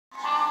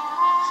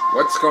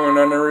What's going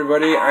on,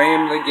 everybody? I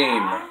am the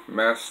Game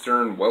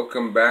Master, and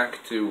welcome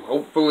back to,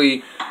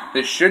 hopefully,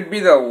 this should be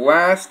the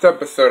last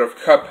episode of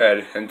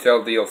Cuphead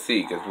until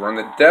DLC, because we're on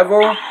the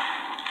devil.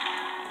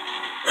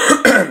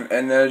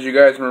 And as you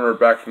guys remember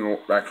back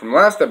from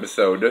last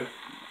episode,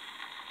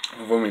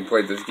 when we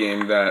played this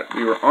game, that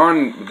we were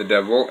on with the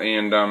devil,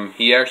 and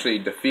he actually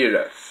defeated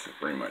us,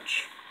 pretty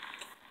much.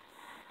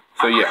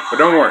 So yeah, but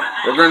don't worry,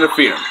 we're going to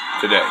defeat him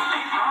today.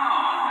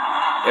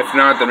 If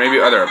not, then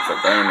maybe other episodes,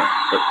 I don't know.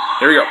 But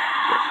here we go.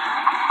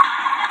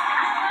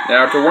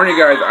 Now, to warn you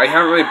guys, I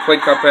haven't really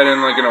played Cuphead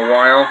in a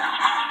while,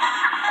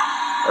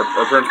 or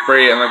Prince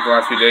Prey in the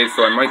last few days.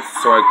 So of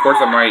course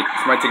I might.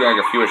 This might take a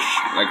few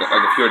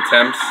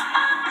attempts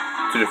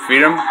to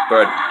defeat him.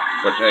 But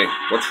hey,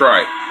 we'll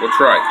try. We'll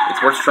try.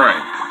 It's worth trying.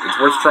 It's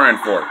worth trying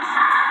for.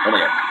 Oh my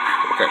god.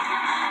 Okay.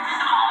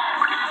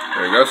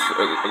 There he goes.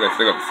 Okay,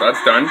 so that's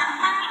done.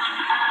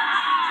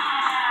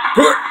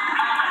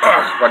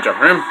 Watch out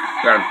for him.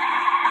 Got him.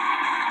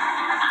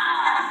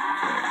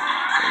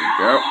 There you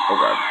go. Oh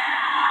god.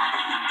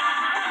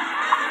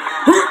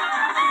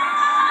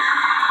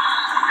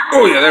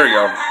 Oh yeah, there we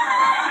go.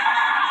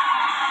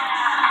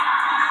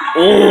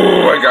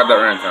 Oh, I got that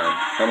right in time.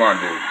 Come on,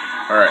 dude.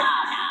 Alright.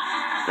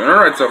 Doing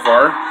alright so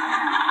far.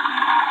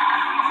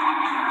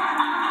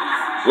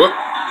 Whoop.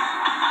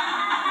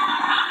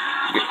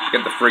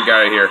 Get the freak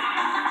out of here.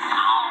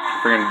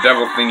 Freaking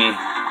devil thingy.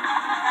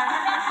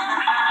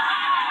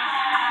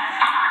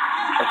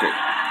 Okay.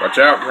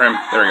 Watch out for him.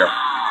 There we go.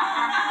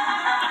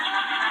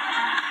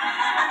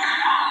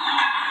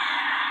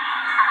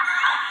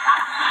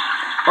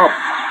 Oh,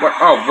 what?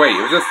 Oh, wait,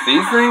 it was just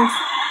these things?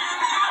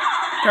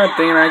 God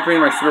dang it, I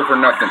created my super for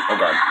nothing. Oh,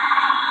 God.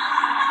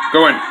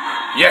 Go in.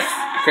 Yes!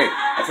 Okay,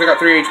 I still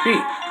got 3 HP.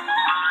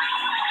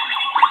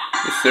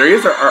 You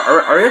serious?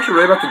 Are we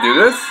actually really about to do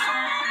this?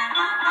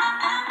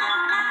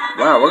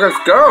 Wow, look at us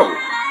go!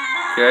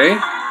 Okay.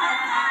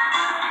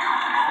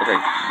 Okay,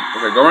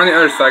 go around the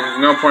other side, because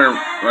there's no point in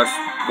us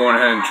going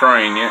ahead and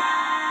trying it.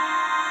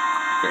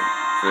 Okay,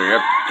 so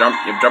yep,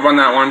 jump on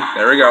that one.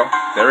 There we go.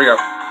 There we go.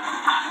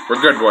 We're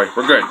good, boy.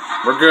 We're good.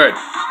 We're good.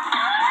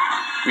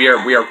 We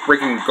are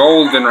freaking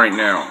golden right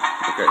now.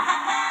 Okay.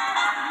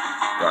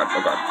 God.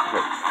 Oh God.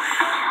 Okay.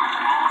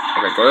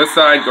 Okay. Go this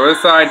side. Go this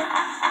side.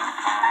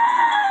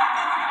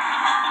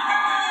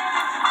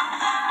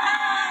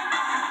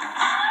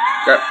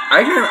 God.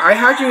 I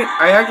actually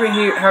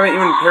haven't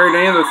even parried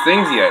any of those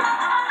things yet.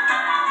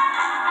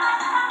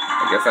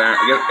 I guess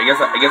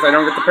I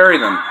don't get to parry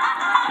them.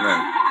 And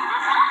then.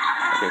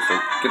 Okay. So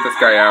get this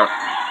guy out.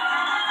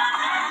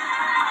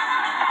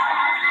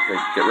 Okay,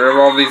 get rid of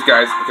all these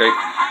guys. Okay.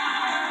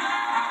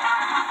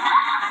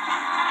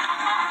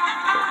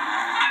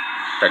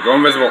 Okay, go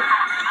invisible.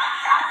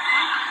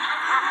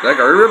 Are we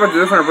really about to do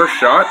this on our first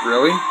shot?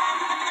 Really?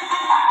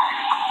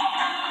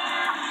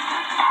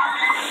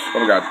 Oh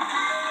my god.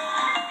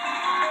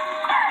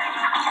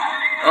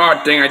 Oh,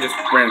 dang, I just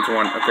ran into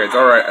one. Okay, it's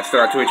alright. I still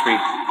got 2 HP.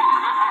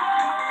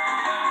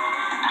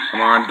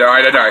 Come on,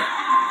 die.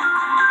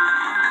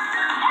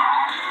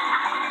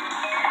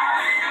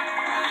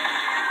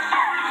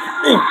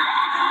 Ooh.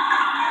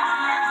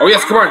 Oh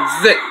yes, come on, this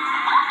is it.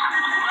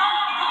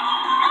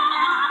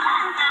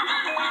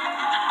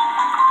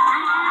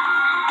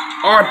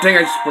 Oh dang,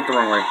 I just went the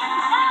wrong way.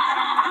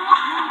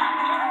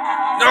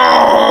 No,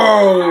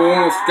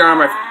 almost got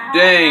my.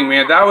 Dang,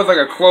 man, that was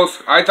a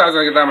close. I thought I was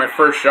gonna get that on my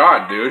first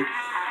shot, dude.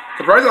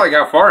 Surprised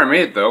how far I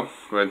made it though.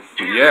 But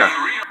yeah,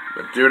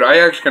 but dude, I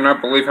actually cannot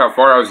believe how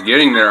far I was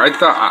getting there. I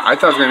thought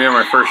it was gonna be on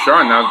my first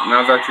shot. Now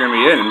it's actually gonna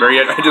be it. And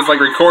yet I just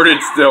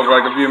recorded still for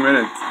a few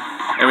minutes.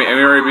 And we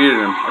already beat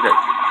him. Okay.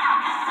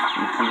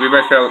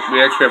 We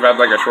actually have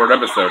had a short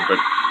episode, but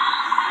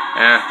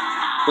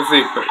we'll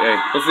see. But hey,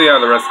 we'll see how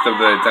the rest of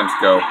the attempts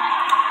go.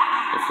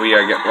 If we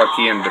get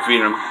lucky and defeat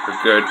him for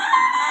good.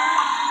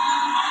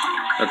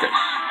 Okay.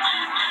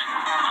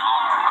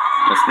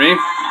 Missed me.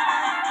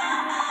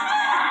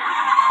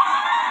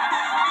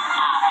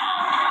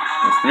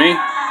 Missed me.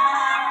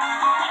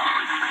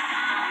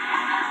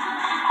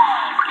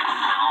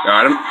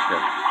 Got him.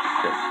 Okay.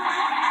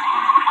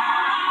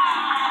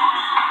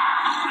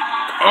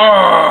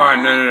 Oh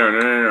no!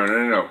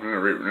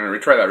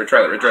 Retry that. I'm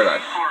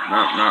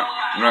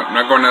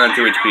not going down to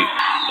 2 HP.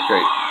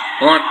 Okay,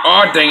 hold on.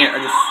 Oh dang it!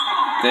 I just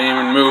didn't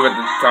even move at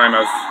the time.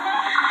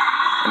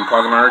 I'm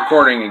pausing my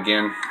recording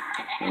again.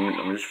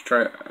 Let me just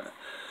try.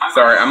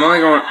 Sorry, I'm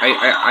only going.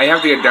 I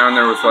have to get down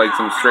there with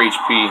some straight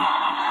HP,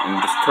 and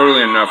just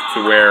totally enough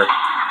to where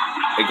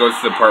it goes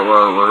to the part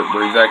where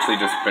he's actually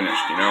just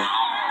finished. You know.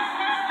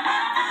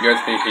 Can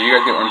you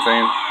guys get what I'm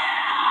saying?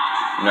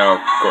 No,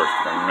 of course,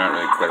 I'm not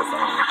really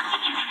clarifying it.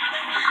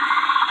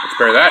 Let's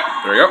pair that.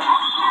 There we go.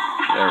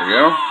 There we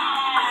go.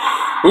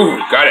 Ooh,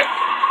 got it.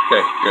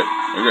 Okay, good.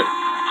 We're good.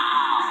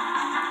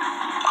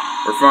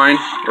 We're fine.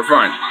 We're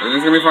fine.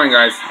 Everything's gonna be fine,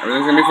 guys.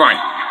 Everything's gonna be fine.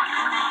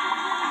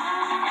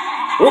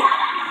 Whoop.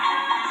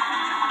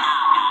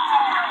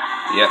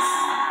 Yes.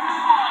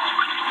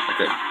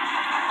 Okay.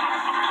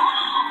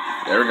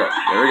 There we go.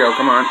 There we go.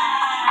 Come on.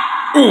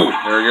 Ooh,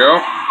 there we go.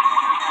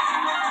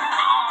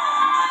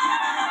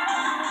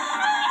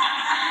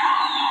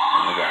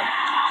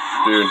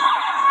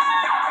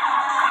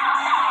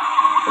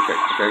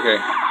 okay.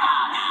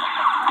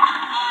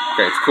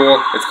 Okay, it's cool.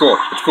 It's cool.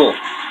 It's cool.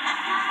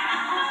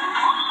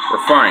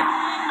 We're fine.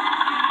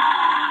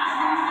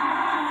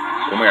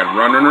 Oh my god,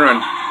 run, run,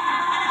 run.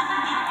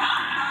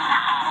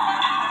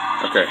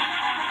 Okay.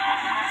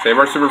 Save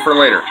our super for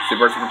later.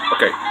 Save our super.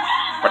 Okay.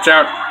 Watch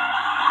out.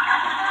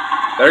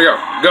 There you go.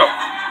 Go.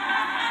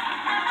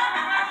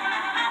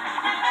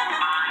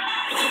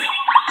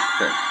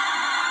 Okay.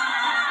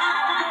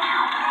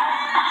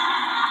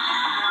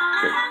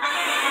 Okay.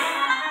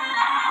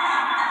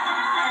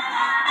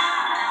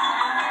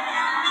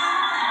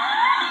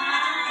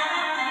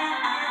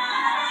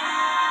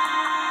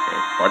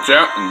 Okay. Watch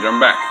out and jump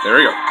back. There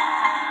we go.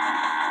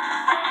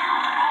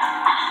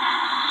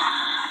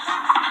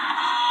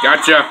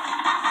 Gotcha.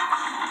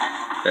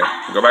 Okay,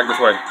 go back this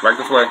way. Back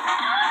this way.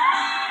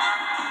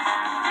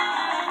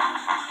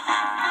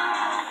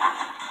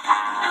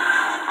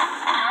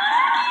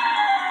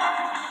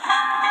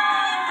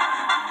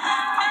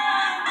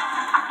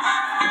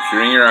 Keep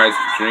shooting your eyes.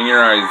 Keep shooting your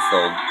eyes,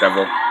 old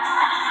devil.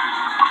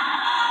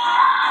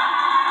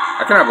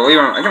 I cannot believe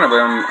I'm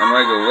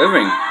like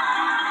living.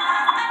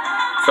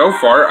 So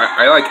far,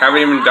 I like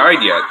haven't even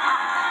died yet.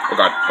 Oh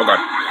god. Oh god.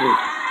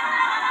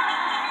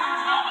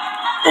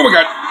 Oh my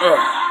god. Ugh.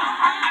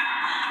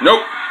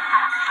 Nope.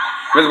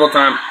 Visible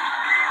time.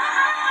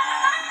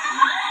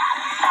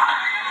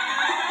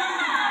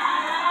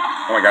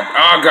 Oh my god.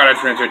 Oh god, I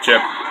just ran into a chip.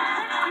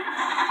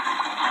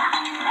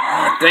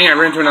 Oh, dang, I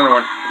ran into another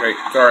one. Okay,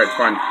 it's alright, it's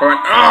fine. Come on.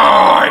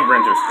 Oh, I ran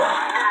into a skull.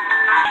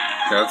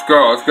 Okay, let's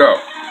go, let's go.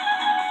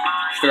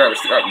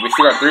 We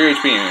still got 3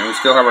 HP and we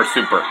still have our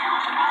super.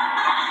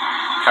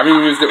 Haven't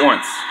even used it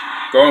once.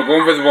 Go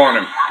invisible on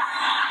him.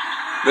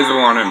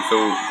 Visible on him, so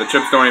the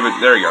chips don't even.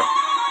 There you go.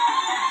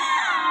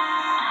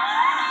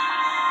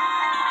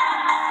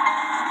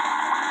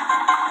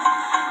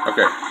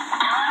 Okay.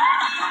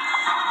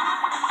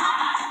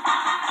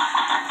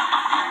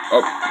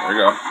 Oh, there we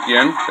go.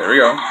 Again. There we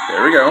go.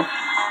 There we go.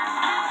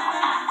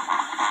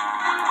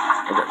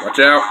 Okay, watch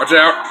out. Watch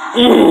out.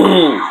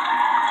 Ooh!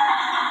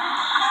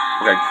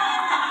 Okay.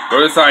 Go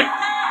to the side.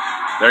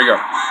 There you go.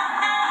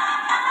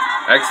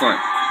 Excellent.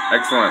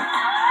 Excellent.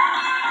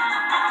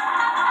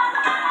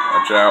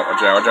 Watch out.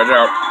 Watch out. Watch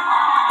out.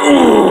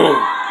 Ooh!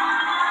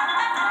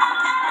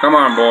 Come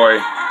on, boy.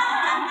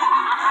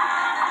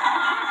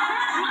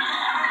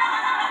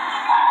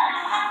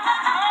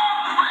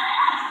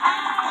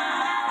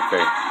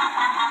 Okay.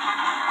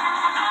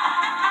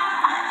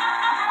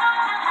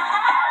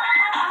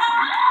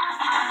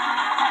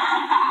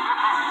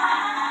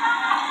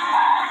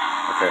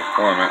 Okay,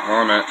 hold on a minute, hold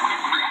on a minute.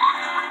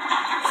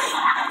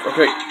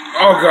 Okay,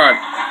 oh god.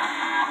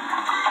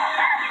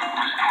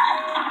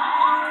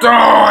 Oh,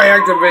 I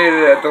activated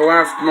it at the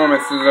last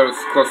moment as soon as I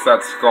was close to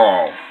that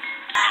skull.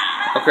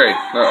 Okay,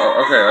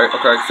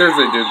 okay,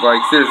 seriously, dude,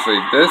 like, seriously,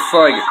 this,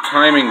 like,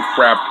 timing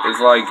crap is,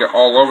 like,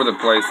 all over the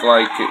place,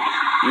 like,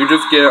 you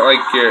just get,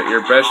 like,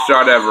 your best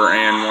shot ever,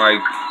 and,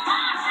 like,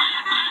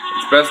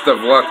 it's best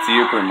of luck to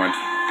you, pretty much,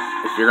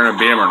 if you're gonna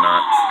beat him or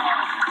not.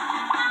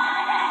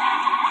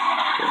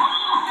 Okay,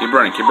 keep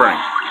running,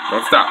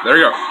 don't stop, there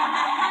you go.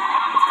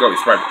 Let's go, he's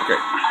fired, okay.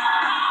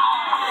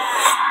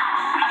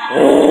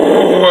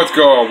 Oh, let's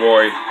go,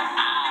 boy.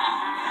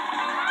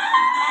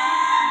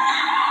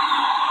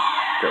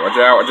 Okay, watch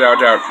out, watch out,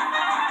 watch out.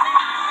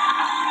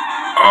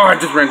 Oh, I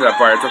just ran to that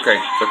fire. It's okay,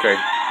 it's okay.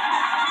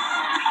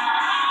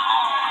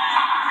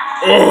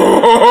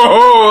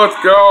 Oh, let's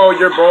go,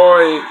 your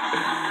boy.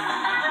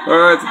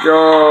 Let's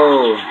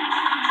go.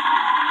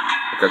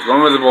 Okay, let's go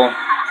invisible.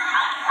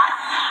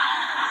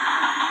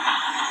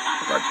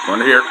 Okay, go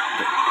under here.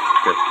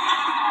 Okay.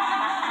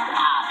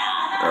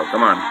 Oh,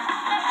 come on.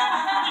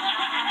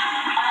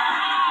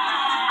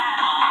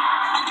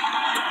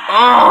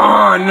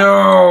 Oh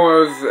no!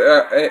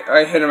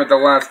 I hit him at the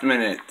last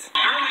minute.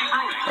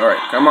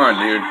 Alright, come on,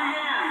 dude.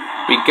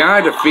 We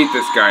gotta defeat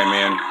this guy,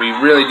 man. We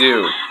really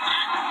do.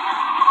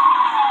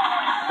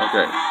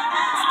 Okay.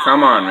 Just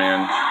come on,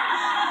 man.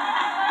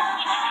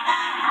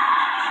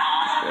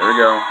 There we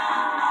go.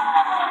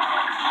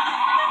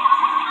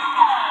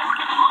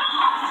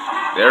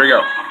 There we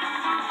go.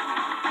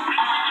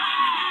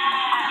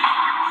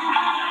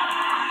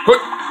 Put.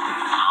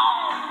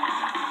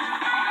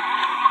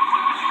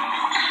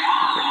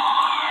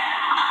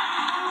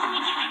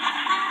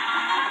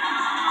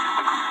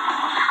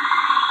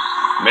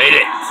 Made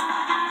it!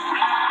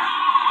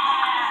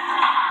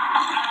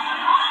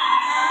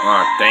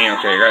 Oh, dang,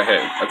 okay, I got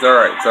hit. That's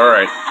alright, it's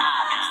alright.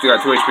 Still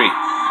got 2 HP.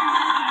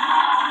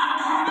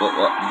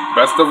 Well,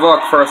 best of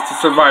luck for us to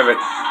survive it.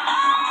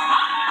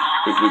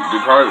 We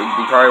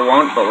probably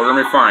won't, but we're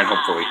gonna be fine,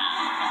 hopefully.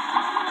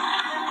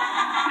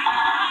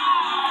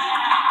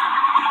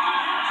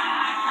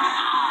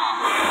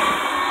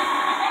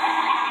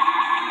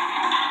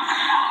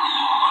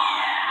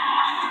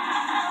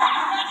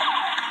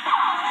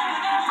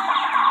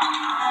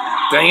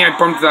 Dang, I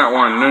bumped that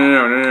one.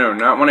 No,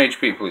 not 1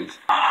 HP, please.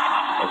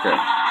 Okay.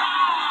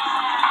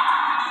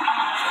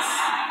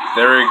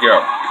 There we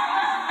go.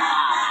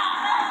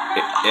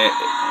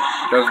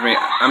 That was me.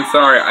 I'm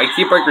sorry. I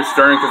keep like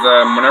restarting because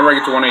whenever I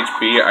get to 1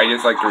 HP, I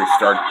just like to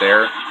restart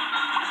there.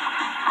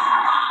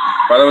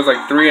 But it was like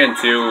 3 and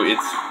 2.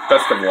 It's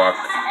best of luck,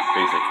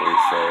 basically.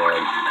 So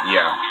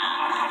yeah.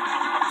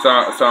 So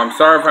I'm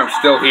sorry if I'm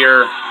still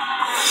here.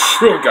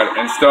 Oh god,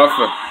 and stuff.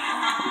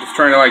 I'm just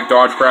trying to like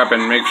dodge crap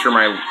and make sure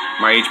my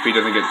HP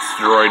doesn't get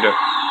destroyed.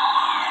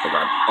 Oh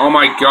god. Oh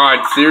my god.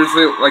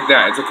 Seriously, like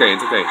that. It's okay.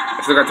 It's okay. I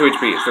still got 2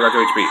 HP. I still got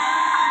 2 HP.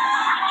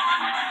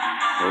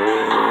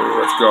 Oh,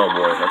 let's go,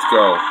 boy. Let's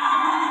go.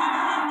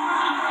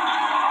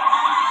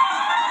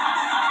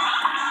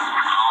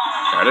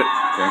 Got it?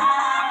 Okay.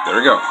 There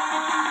we go.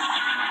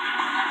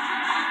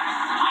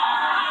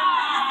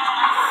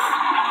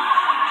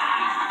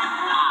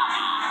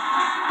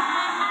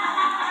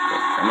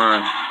 Okay, come on.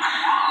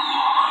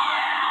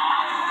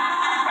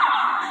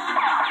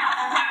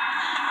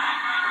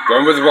 Go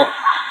invisible.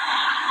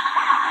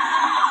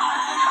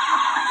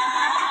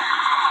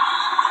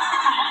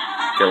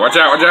 Okay, watch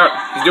out, watch out.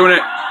 He's doing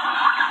it.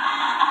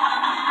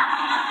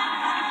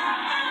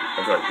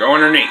 That's right, go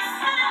underneath.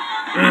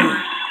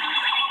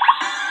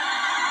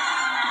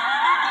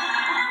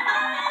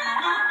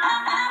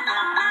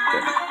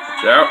 Okay,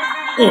 watch out.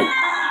 Ooh.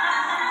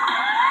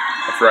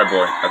 That's right,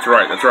 boy. That's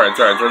right, that's right, that's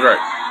right, that's right.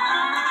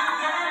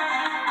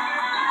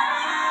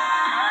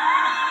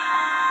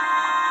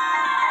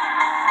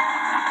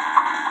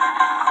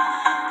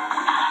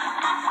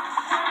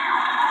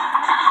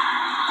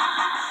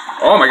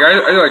 Oh my god,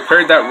 I like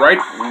parried that right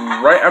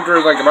after it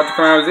was like about to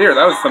come out of his ear.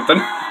 That was something.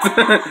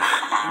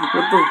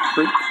 What the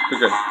freak?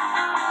 Okay. Okay.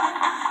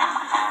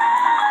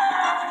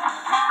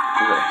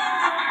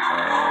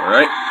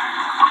 Alright.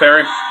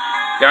 Parry.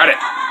 Got it.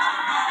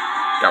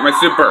 Got my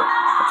super.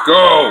 Let's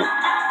go.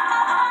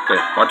 Okay,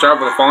 watch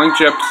out for the falling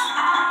chips.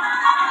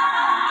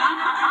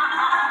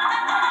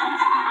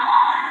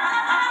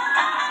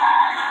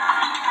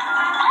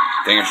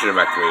 Dang, I should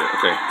have activated it.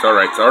 Okay, it's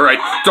alright, it's alright.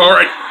 It's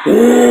alright.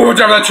 Ooh, watch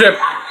out for that chip.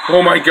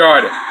 Oh my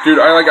god. Dude,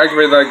 I like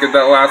activated like at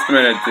that last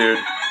minute, dude.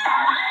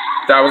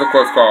 That was a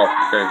close call.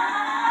 Okay.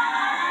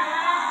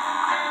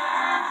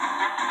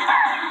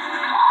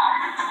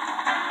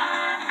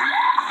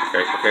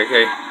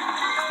 Okay.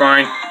 It's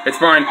fine. It's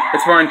fine.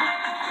 It's fine.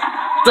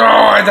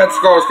 Oh, that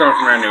skull was coming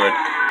from me. I knew it.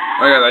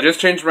 Oh yeah, I just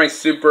changed my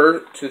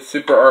super to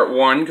Super Art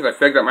 1 because I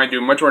feel like that might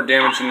do much more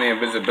damage than the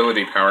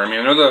invisibility power. I mean,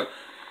 I know the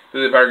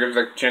power gives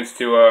like a chance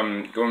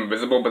to go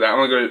invisible, but that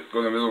only goes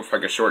invisible for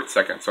like a short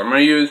second. So I'm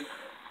gonna use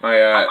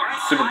my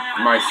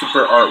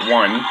Super Art 1,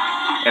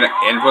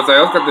 and plus I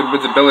also got the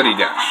invisibility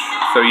dash.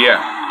 So yeah.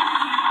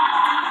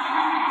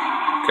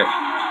 Okay.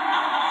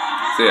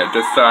 So yeah,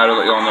 just to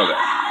let you all know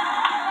that.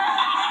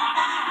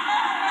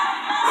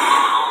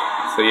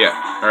 So yeah.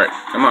 All right,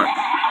 come on.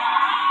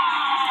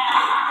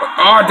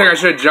 Oh, I think I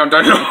should have jumped.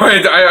 I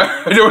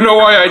don't know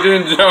why I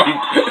didn't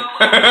jump.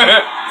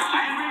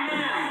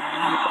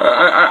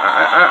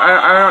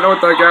 I don't know what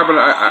the heck happened.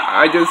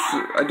 I just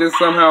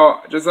somehow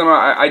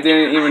I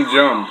didn't even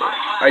jump.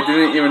 I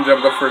didn't even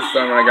jump the first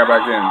time when I got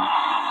back in.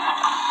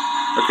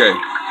 Okay.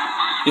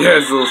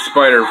 Yes, little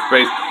spider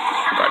face.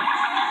 Oh god.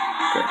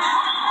 Okay.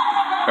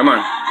 Come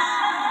on.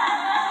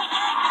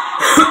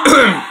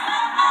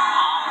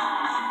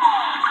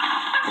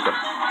 Okay.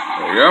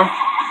 There you go.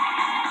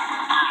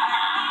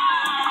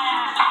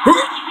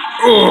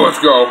 Oh, let's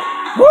go.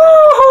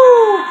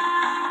 Woohoo!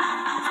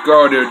 Let's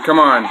go, dude. Come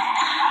on.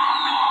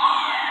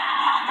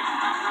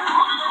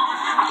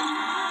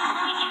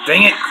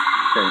 Dang it!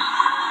 Okay.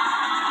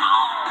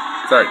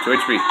 Sorry, 2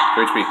 HP.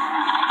 2 HP.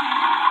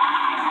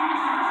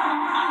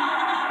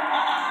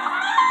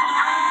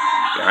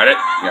 Got it.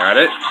 Got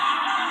it.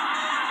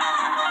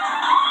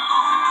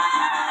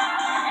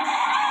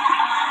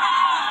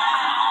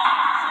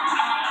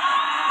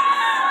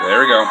 There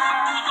we go.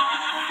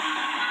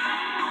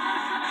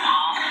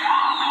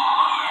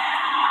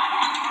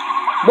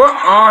 What?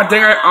 Oh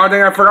dang! I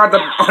forgot the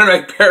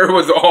automatic parry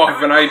was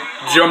off, and I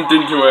jumped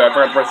into it. I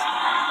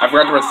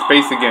forgot to press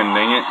space again.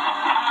 Dang it!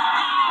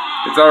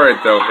 It's all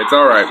right though. It's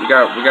all right. We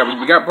got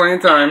plenty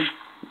of time.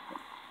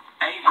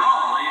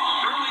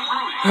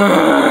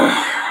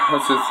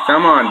 Let's just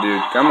come on,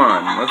 dude. Come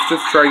on. Let's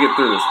just try to get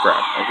through this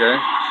crap,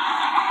 okay?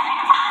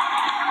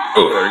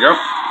 Oh, there we go.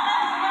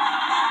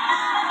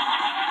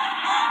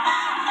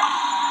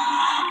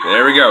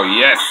 There we go.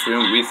 Yes,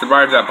 we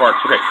survived that part.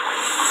 Okay.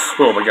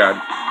 Oh my god.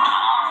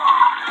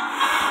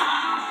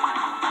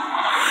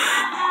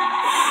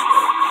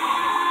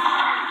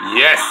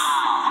 Yes!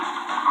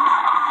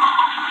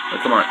 Oh,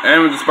 come on.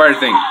 And with the spider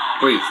thing.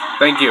 Please.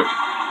 Thank you.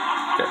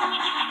 Okay.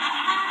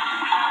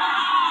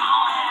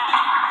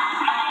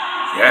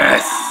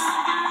 Yes!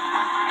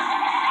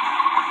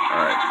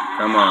 Alright.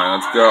 Come on.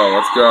 Let's go.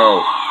 Let's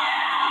go.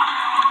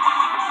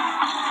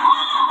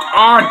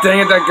 Oh, dang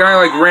it. That guy,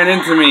 like, ran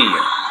into me.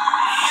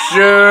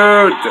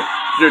 Shoot!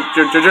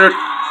 Shoot.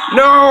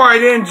 No,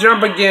 I didn't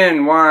jump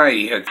again.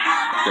 Why? Okay.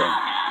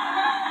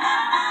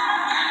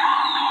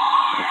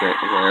 Okay.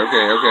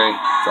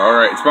 It's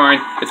alright. It's fine.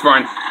 It's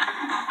fine.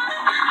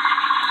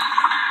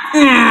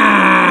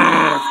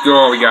 Let's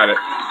go. We got it.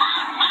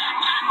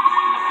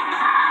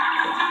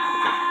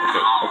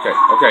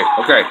 Okay,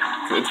 okay.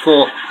 It's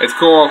cool. It's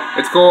cool.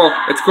 It's cool.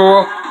 It's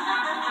cool.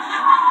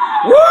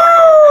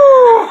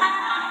 Woo!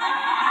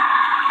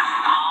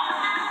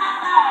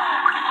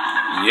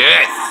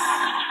 Yes!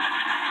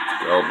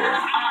 Let's go, boy.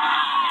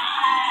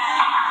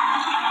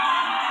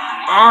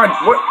 Odd.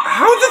 What?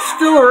 How does it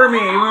still hurt me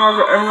even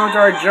though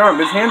I jump?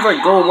 His hands like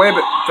go away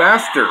but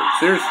faster.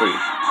 Seriously.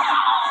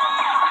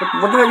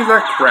 What the heck is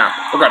that crap?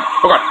 Oh god.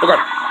 Oh god. Oh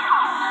god.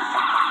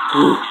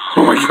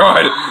 Oh my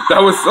god.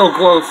 That was so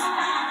close.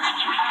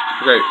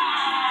 Okay.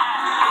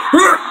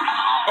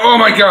 Oh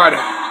my god.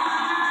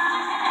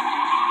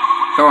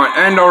 Come on.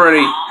 End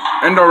already.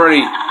 End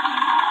already.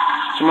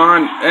 Come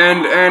on.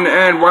 End.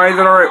 Why is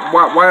it already?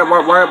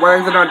 Why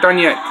is it not done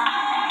yet?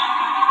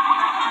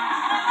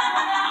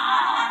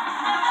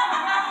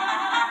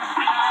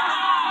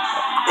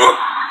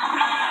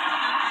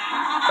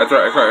 That's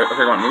right. Okay,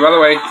 come on. Move out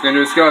of the way. It's gonna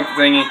do a skeleton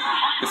thingy.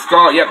 The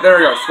skull. Yep, there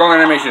we go. Skull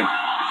animation.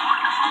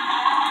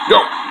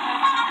 Go.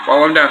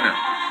 Follow him down now.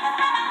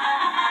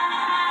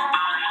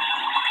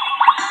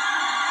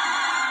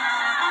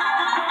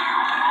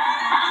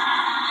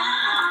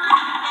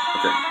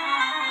 Okay.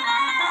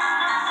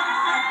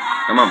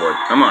 Come on, boy.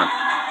 Come on.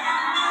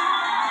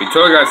 We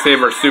totally gotta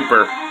save our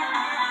super.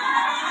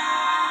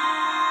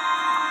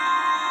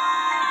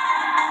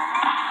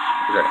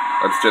 Okay.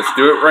 Let's just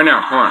do it right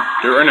now. Come on.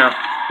 Do it right now.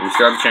 We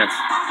still have a chance.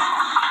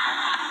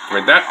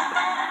 Like that.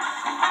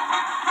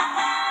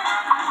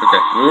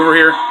 Okay, move over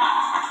here.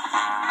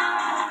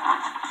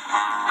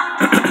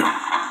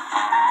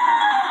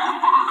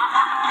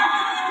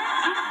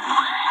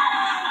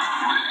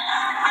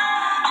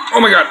 Oh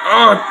my god!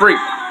 Oh, break!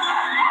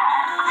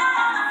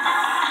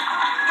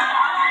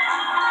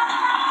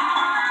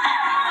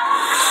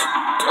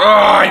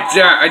 Oh,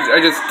 I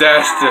just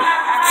dashed it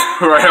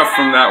right up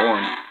from that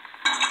one.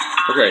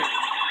 Okay.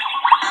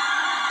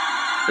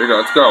 Here we go,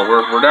 let's go.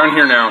 We're down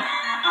here now.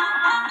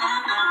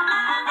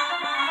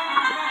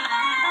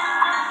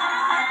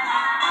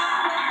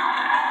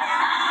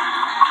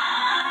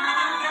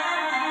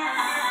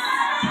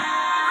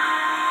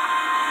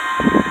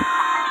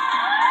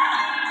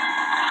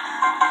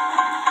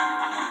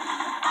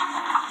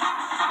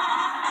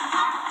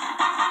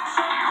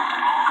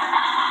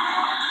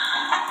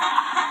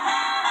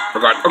 Oh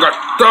god, oh god.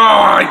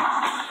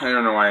 Oh, I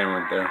don't know why I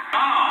went there.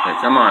 Okay,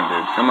 come on,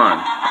 dude. Come on.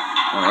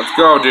 Oh, let's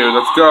go, dude.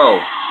 Let's go.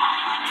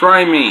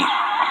 Try me.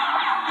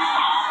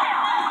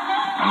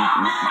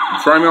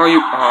 Try me all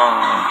you...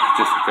 Oh,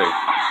 just okay.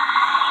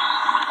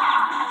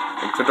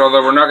 Except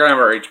although we're not going to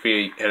have our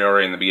HP hit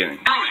already in the beginning.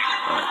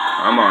 Right,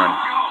 come on.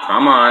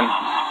 Come on.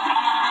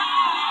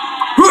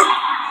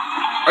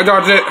 I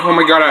dodged it. Oh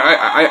my god.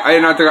 I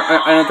don't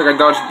think I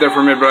dodged it there for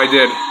a minute, but I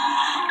did.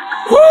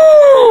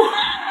 Woo!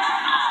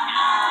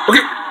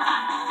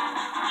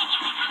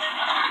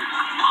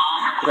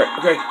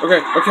 Okay.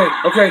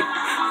 Okay.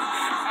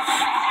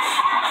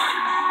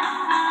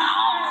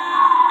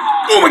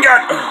 Oh my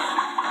god!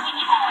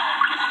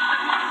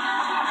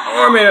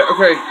 Oh, I made it.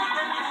 Okay.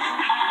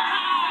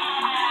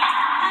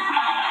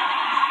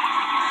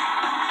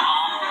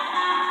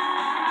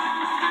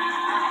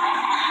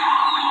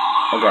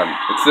 Oh god,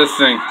 it's this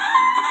thing.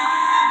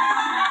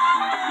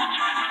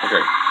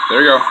 Okay, there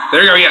we go.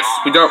 There we go. Yes,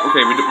 we dodged.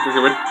 Okay, we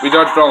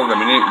dodged all of them.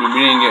 We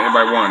didn't get hit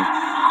by one.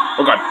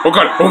 Oh god! Oh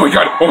god! Oh my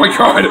god! Oh my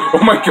god! Oh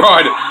my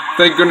god!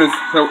 Thank goodness!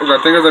 Oh god!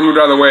 Thank goodness I moved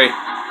out of the way.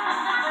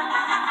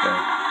 Okay.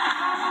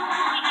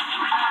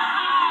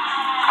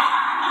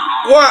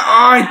 What?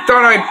 Oh, I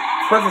thought I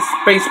pressed the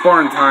space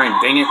bar in time.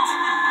 Dang it!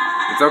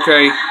 It's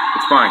okay.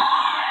 It's fine.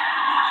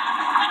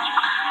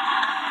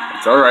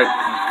 It's all right.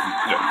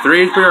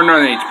 3 HP or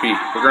none HP.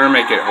 We're gonna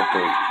make it.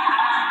 Hopefully.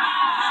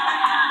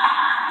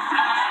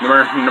 No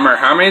matter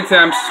how many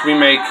attempts we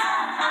make,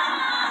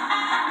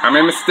 how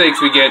many mistakes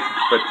we get,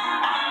 but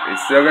it's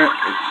still gonna,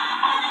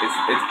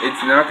 it's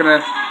not gonna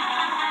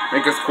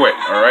make us quit,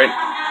 all right?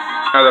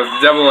 How the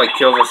devil like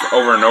kills us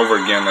over and over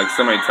again, like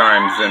so many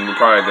times, and we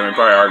probably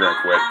are gonna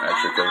quit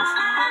actually, because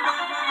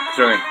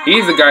certainly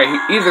he's the guy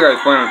who's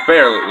playing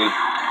unfair lately.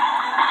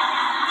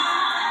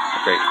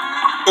 Okay.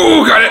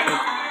 Oh, got it!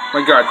 Oh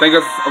my god, thank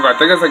us! Oh god,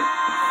 thank us I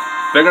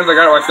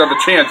got it. I still have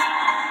the chance.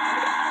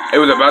 It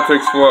was about to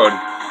explode.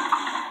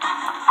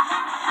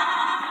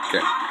 Okay.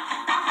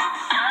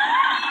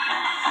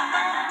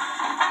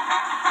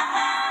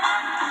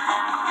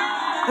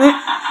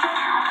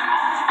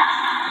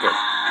 Okay.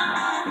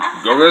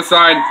 Go to the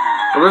side.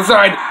 Go to the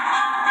side.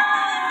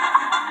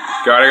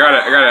 Got it.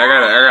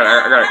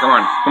 Come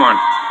on.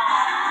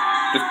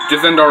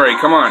 Just end already.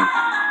 Come on.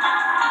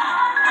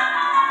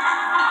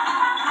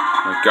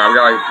 Oh my god, we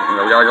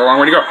got like a long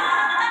way to go.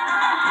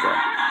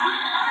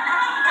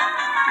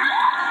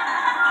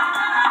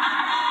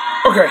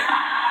 Okay.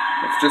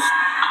 Let's just.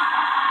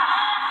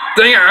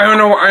 Dang it! I don't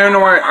know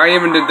why I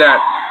even did that.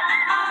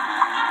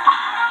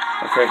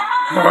 Okay.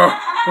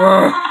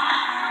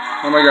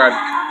 Oh my god.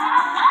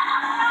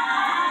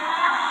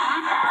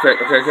 Okay.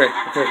 It's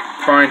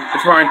fine.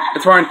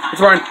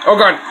 Oh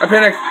god, I'm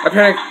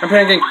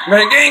panicking.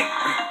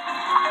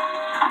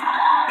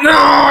 No,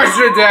 I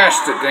should have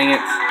dashed it, dang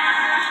it.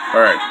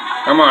 Alright,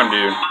 come on,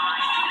 dude.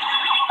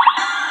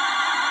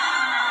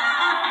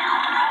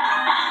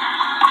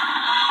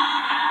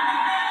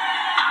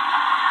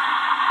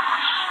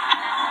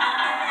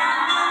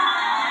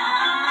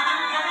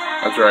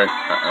 That's right.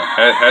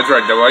 Head's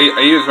right, Devil.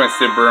 I used my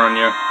super on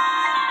you.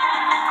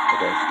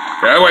 Okay.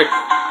 Get out of the way!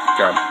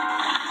 God.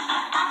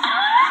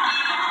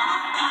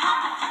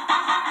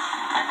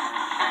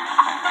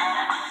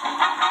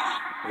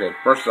 Okay,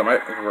 first time.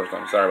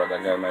 Sorry about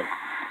that, guy. My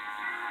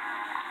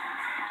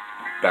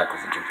back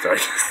was itching. Sorry.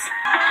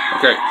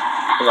 Okay.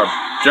 Hold on.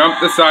 Jump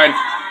the side.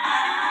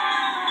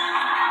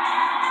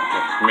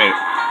 Okay, you made it.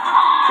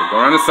 Okay, go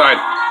around the side.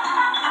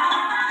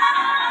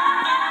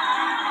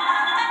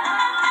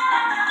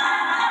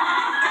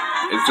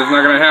 It's just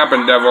not gonna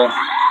happen, Devil.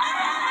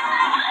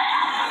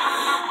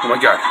 Oh my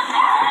God.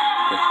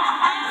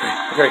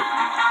 Okay.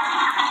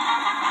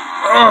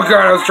 Oh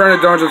God, I was trying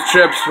to dodge those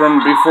chips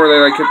from before they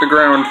like hit the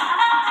ground.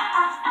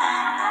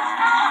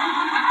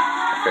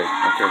 Okay.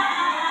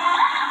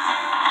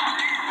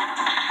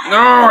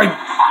 No, I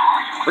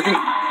freaking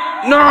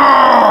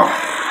no!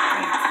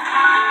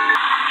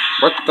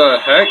 What the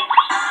heck?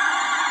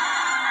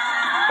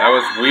 That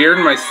was weird.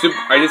 My super.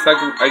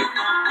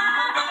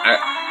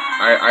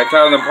 I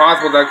thought it was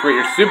impossible to activate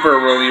your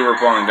super while you were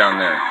falling down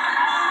there.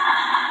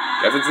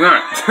 Guess it's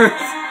not.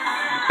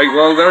 Like,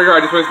 well, there we go.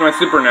 I just wasted my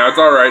super now.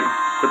 It's alright.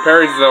 For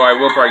parries, though, I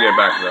will probably get it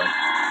back, though.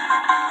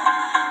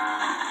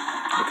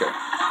 Okay.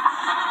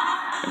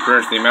 And pretty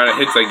much the amount of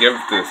hits I give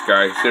to this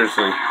guy.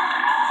 Seriously.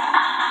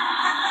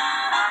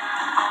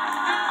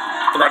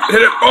 Oh, God, hit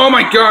it! Oh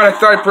my God! I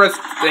thought I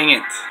pressed. Dang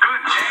it.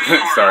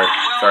 Sorry.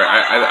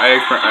 I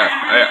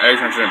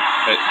actually shouldn't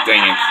hit.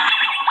 Dang it.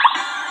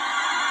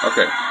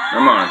 Okay.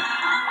 Come on.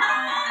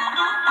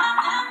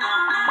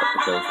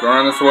 Okay, let's go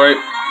around this way.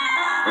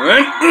 And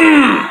then,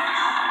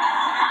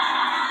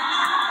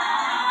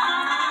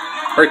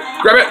 Alright,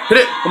 grab it, hit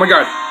it! Oh my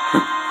God.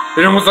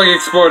 It almost like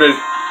exploded.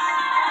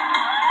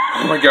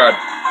 Oh my God.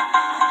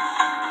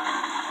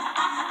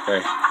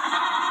 Okay.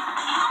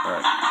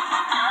 Alright.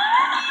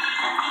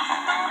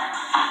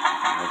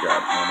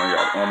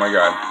 Oh my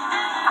God.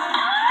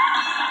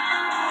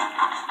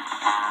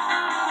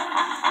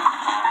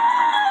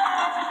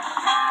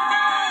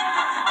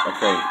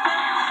 Okay.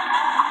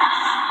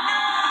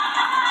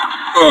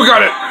 Oh,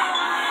 got it!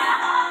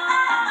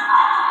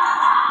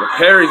 The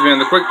parries, man.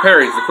 The quick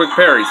parries.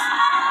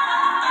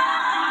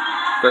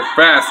 They're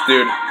fast,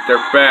 dude. They're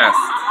fast.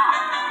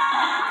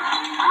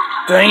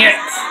 Dang it!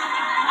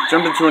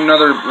 Jumped into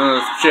another one of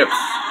those chips.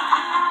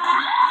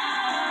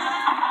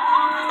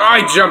 Oh,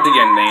 I jumped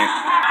again, dang it.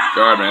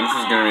 God, man, this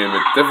is going to be a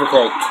bit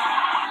difficult.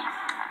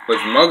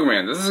 With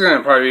Mugman, this is going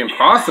to probably be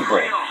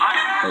impossible.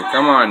 Hey,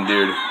 come on,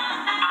 dude.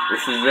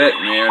 This is it,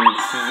 man.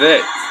 This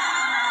is it.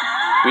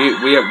 We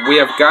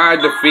have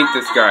got to defeat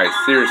this guy.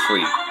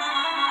 Seriously.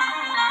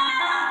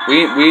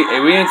 We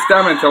ain't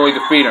stopping until we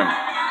defeat him.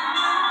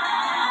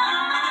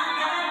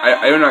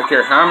 I do not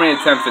care how many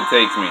attempts it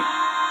takes me.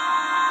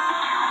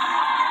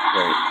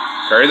 Wait.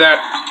 Carry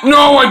that.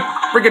 No! I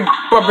freaking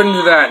bumped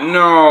into that.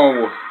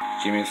 No!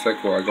 Give me a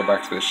sec while I go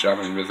back to the shop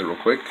and visit real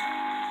quick.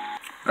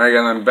 Alright,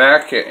 guys, I'm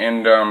back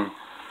and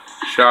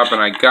shop,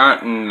 and I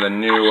got in the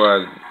new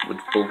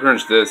we'll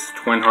finish this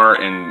Twin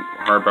Heart and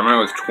Heart, but I'm gonna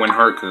go with Twin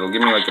Heart because it'll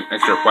give me like an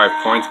extra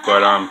 5 points. But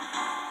no.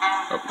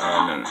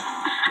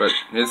 But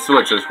let's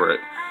switch this for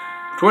it.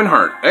 Twin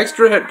Heart,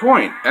 extra hit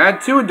point.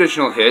 Add 2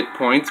 additional hit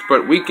points,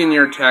 but weaken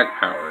your attack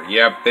power.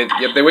 Yep,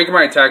 they weaken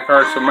my attack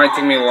power, so it might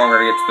take me longer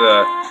to get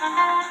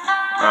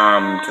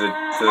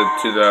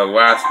to the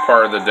last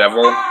part of the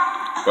devil.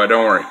 But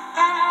don't worry.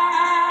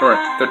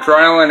 The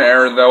trial and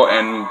error, though,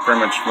 and pretty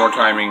much more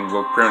timing,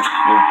 we'll try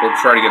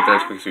to get there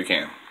as quick as we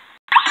can.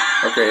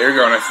 Okay, here we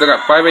go, and I still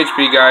got 5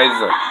 HP, guys.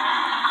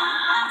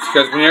 It's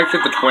because when you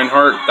actually hit the Twin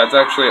Heart, that's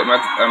actually, and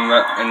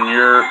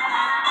you're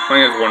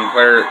playing as one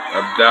player,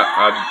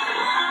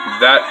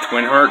 that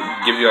Twin Heart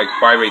gives you like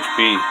 5 HP.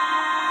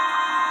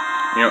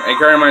 You know, it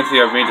kind of reminds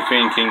me of me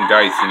defeating King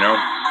Dice, you know?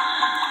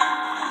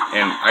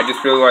 And I just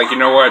feel like, you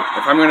know what,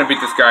 if I'm going to beat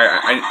this guy,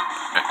 I need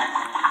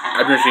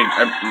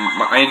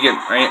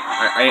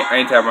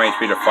to have my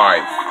HP to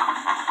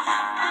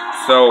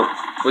 5. So,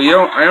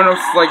 well, I don't know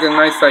if it's like a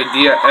nice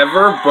idea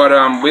ever, but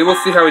we will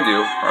see how we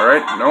do. All right,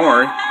 don't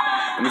worry.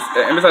 And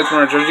besides,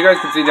 as you guys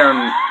can see down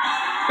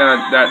that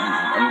I'm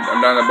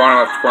down in the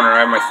bottom left corner.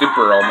 I have my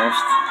super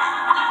almost.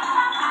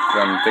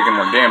 I'm taking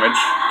more damage.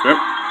 Oh.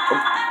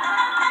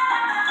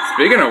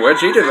 Speaking of which,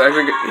 he just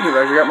actually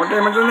got more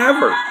damage than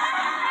ever.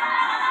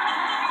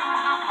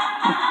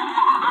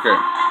 Okay.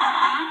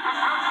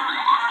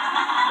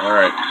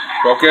 Alright,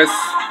 focus.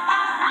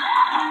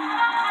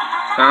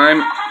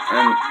 Time,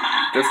 and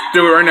just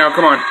do it right now,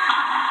 come on.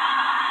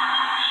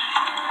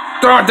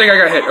 Oh, I think I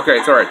got hit. Okay,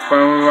 it's alright.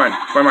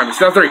 Fine.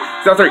 Still 3.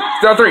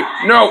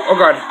 No! Oh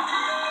god.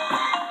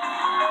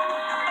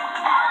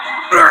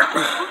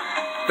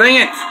 Dang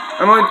it!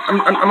 I'm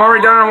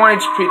already down on 1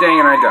 HP, dang,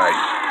 and I died.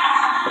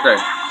 Okay,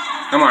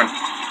 come on.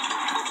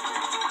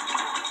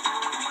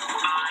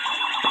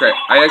 Okay,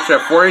 I actually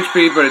have 4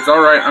 HP, but it's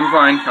alright. I'm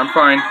fine. I'm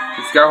fine.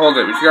 We just gotta hold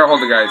it. We just gotta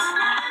hold it, guys.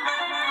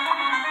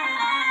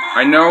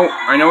 I know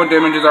it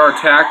damages our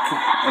attack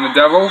on the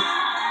devil,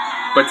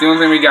 but it's the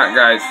only thing we got,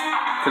 guys.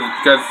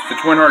 Because the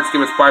Twin Hearts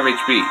give us 5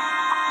 HP.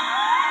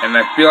 And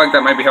I feel like that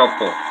might be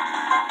helpful.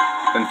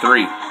 Than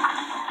 3.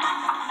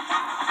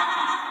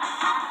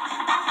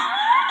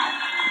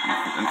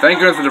 And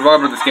thank goodness the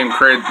developer of this game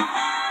created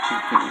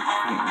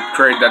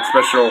that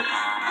special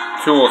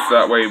tool so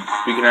that way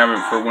we can have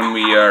it for when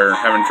we are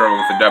having trouble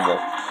with the devil.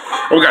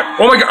 Oh my god!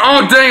 Oh my god!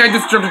 Oh dang! I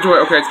just jumped into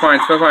it. Okay, it's fine.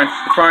 It's fine.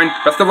 It's fine.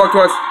 Best of luck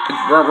to us.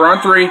 We're on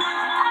 3. I'm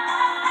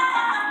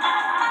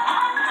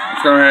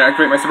just gonna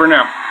activate my super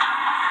now.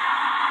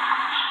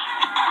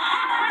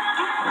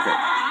 Okay.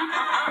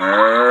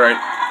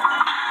 Alright.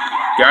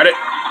 Got it.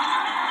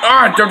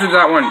 Ah! I jumped into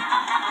that one.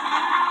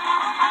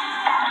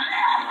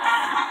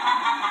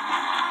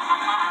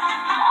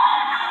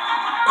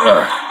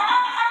 Ugh.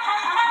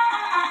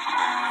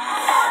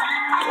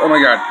 Oh my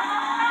god.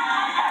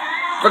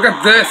 Look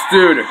at this,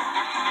 dude.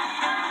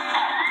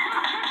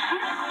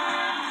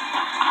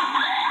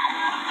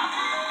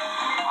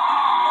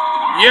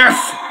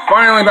 Yes!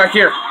 Finally back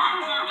here.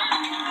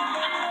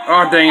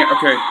 Oh, dang it.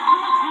 Okay.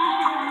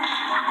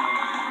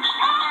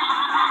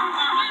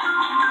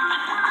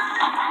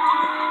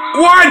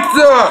 What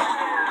the?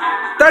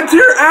 That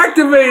tier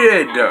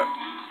activated.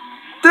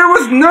 There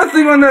was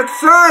nothing on that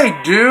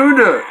side,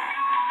 dude.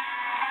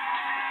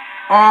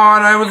 Oh,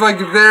 and I was like,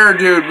 there,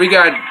 dude. We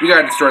gotta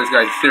destroy this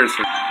guy,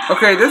 seriously.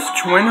 Okay, this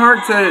Twin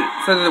Heart says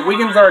it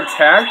weakens our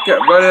attack,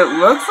 but it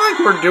looks like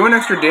we're doing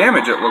extra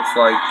damage, it looks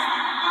like.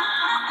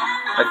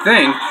 I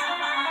think.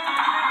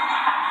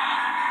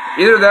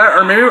 Either that,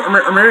 or maybe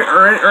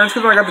it's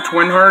because I got the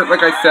Twin Heart,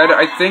 like I said.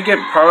 I think it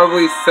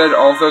probably said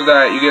also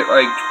that you get,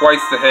 like,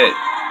 twice the hit.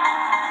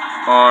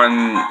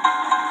 On,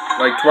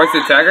 like, twice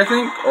the attack, I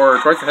think? Or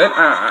twice the hit?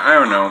 I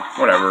don't know.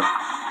 Whatever.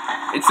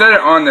 It said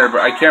it on there, but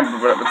I can't.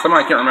 But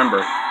somehow I can't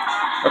remember.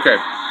 Okay,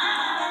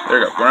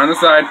 there we go. We're on the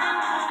side.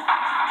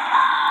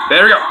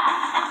 There we go.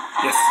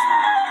 Yes.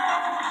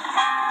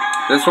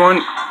 This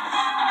one.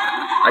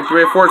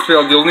 Activate a force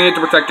field. You'll need it to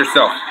protect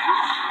yourself.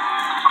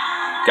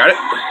 Got it.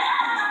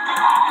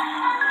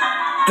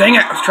 Dang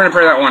it! I was trying to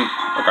parry that one.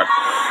 Oh god.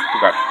 Oh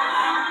god.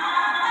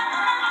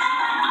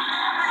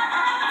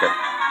 Okay.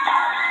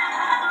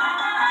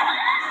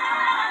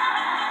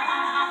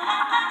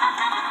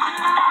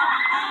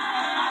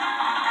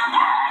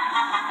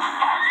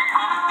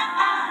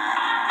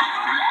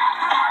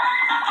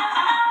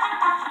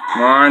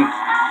 Come on.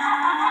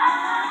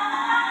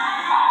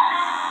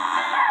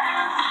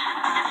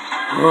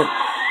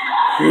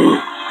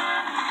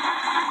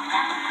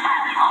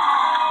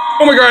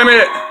 Oh my god, I made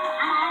it!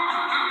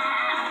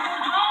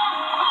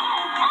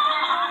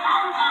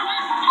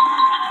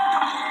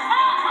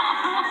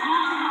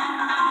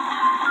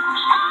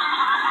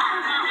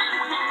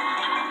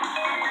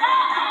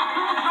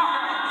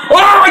 Oh,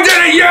 I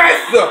did it! Yes!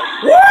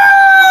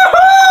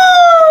 Woohoo!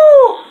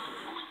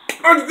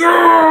 Let's go!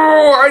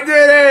 I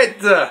did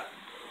it!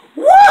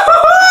 Woohoo!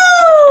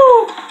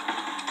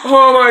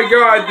 Oh my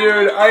god,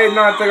 dude. I did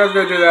not think I was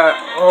gonna do that.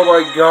 Oh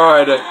my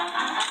god.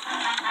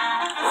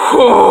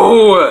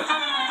 Whoa!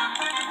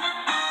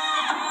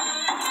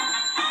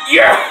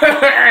 Yes!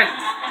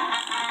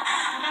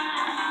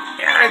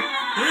 Yes!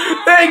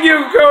 Thank you,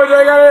 Coach.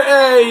 I got an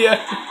A.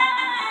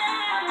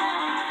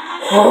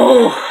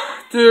 Oh,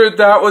 dude,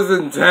 that was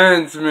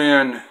intense,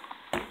 man.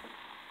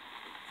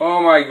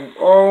 Oh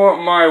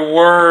my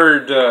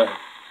word.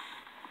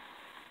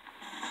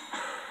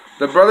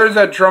 The brothers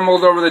had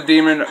trembled over the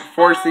demon,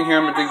 forcing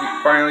him to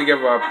finally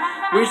give up.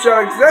 We shall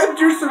accept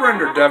your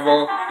surrender,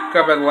 devil,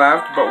 Cuphead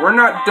laughed, but we're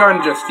not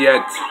done just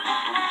yet.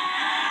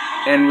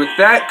 And with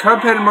that,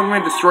 Cuphead and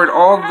Mugman destroyed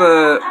all of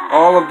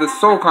the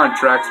soul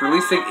contracts,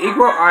 releasing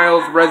Eagle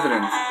Isle's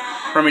residents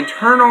from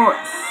eternal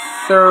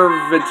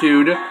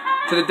servitude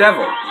to the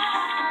devil.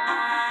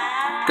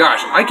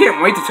 Gosh, I can't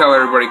wait to tell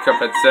everybody,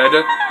 Cuphead said.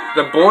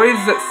 The boys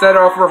set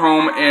off for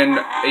home in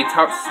a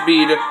top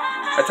speed.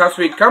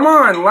 Come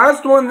on,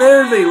 last one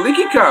there's a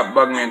leaky cup,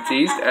 Bugman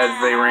teased as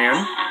they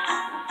ran.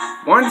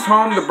 Once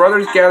home, the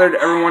brothers gathered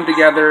everyone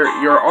together.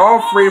 You're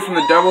all free from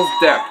the devil's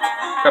depth,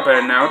 Cuphead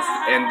announced,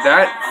 and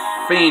that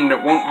fiend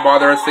won't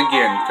bother us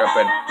again,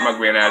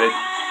 Mugman added.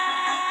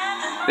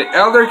 The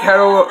Elder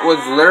Kettle was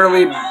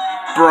literally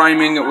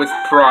brimming with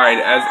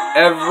pride as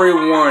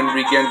everyone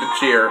began to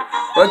cheer.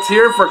 Let's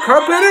hear it for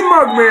Cuphead and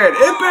Mugman!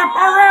 Hip hip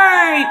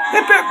hooray!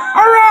 Hip hip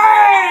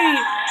hooray!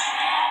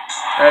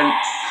 And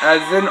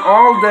as an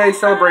all-day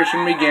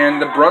celebration began,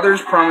 the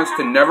brothers promised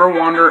to never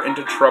wander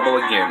into trouble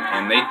again.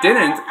 And they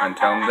didn't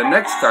until the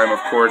next time, of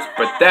course,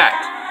 but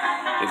that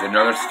is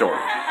another story.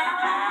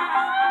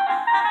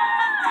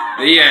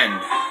 The end.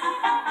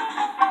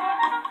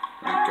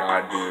 Oh my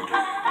god, dude.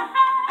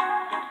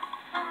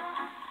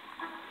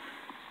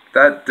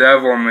 That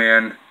devil,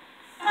 man.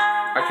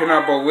 I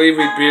cannot believe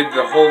we beat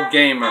the whole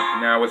game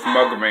now with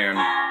Mugman.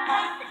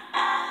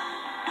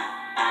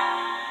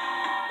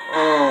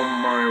 Oh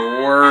my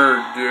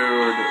word,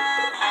 dude.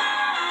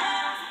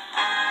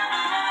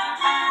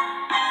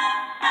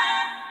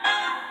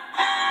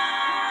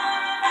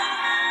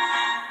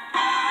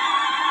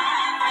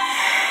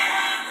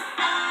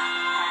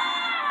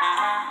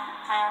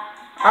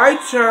 I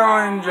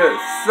challenge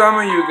some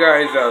of you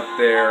guys out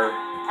there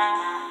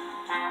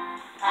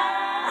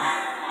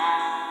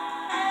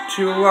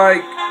to,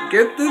 like,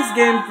 get this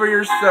game for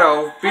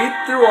yourself, beat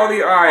through all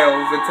the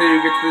aisles until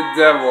you get to the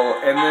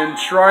devil, and then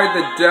try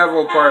the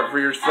devil part for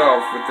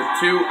yourself with the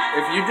two.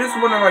 If you just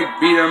want to, like,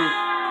 beat them,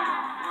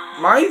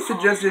 my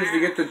suggestion is to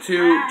get the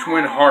 2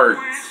 twin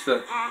hearts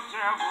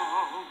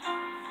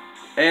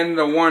and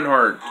the 1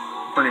 heart,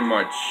 pretty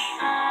much.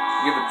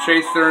 You get the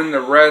chaser and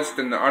the rest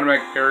and the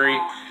automatic parry,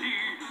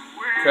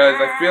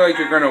 because I feel like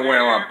you're going to win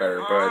a lot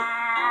better. But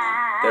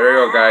there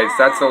you go, guys.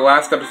 That's the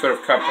last episode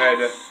of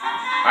Cuphead.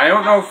 I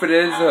don't know if it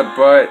is,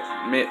 but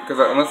because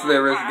unless they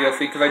released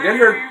DLC, because I did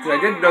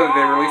know that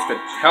they released a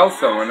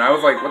Telsa one. I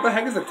was like, what the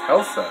heck is a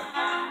Telsa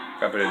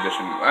Cuphead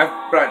edition?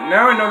 But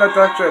now I know that's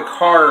actually a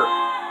car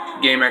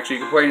game.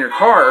 Actually, you can play in your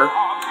car.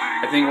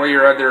 I think while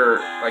you're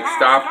either like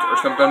stopped or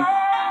something.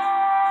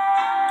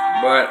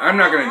 But I'm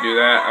not gonna do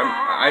that.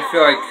 I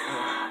feel like,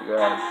 oh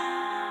God.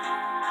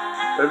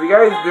 But if you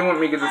guys do want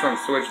me to get this on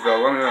Switch,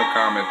 though, let me know in the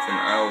comments, and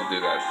I'll do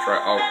that.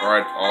 I'll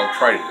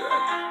try to do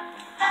that.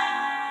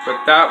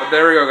 But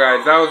there we go,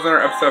 guys. That was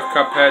another episode of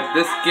Cuphead.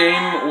 This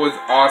game was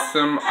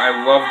awesome. I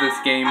love this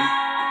game.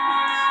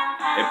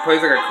 It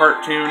plays like a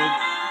cartoon.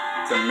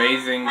 It's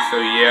amazing. So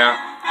yeah,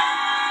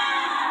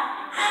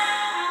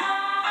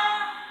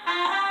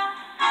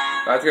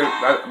 that's gonna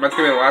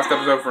be the last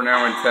episode for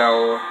now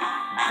until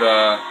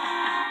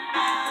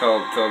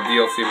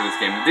DLC for this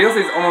game. The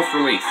DLC is almost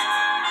released.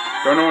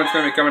 Don't know when it's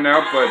gonna be coming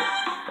out, but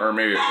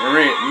maybe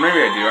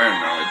I do. I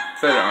don't know. It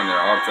said it on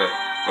there. I'll have to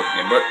look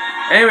again. But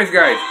anyway,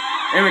 guys,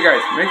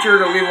 make sure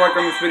to leave a like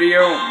on this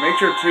video. Make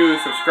sure to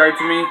subscribe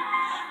to me.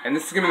 And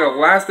this is gonna be the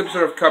last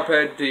episode of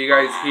Cuphead to you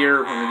guys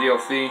hear from the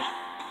DLC.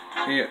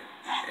 Yeah,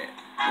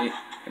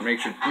 and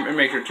make sure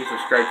to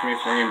subscribe to me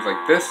for games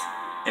like this.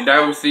 And I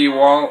will see you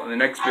all in the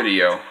next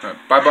video.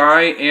 Bye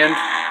bye, and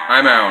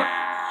I'm out.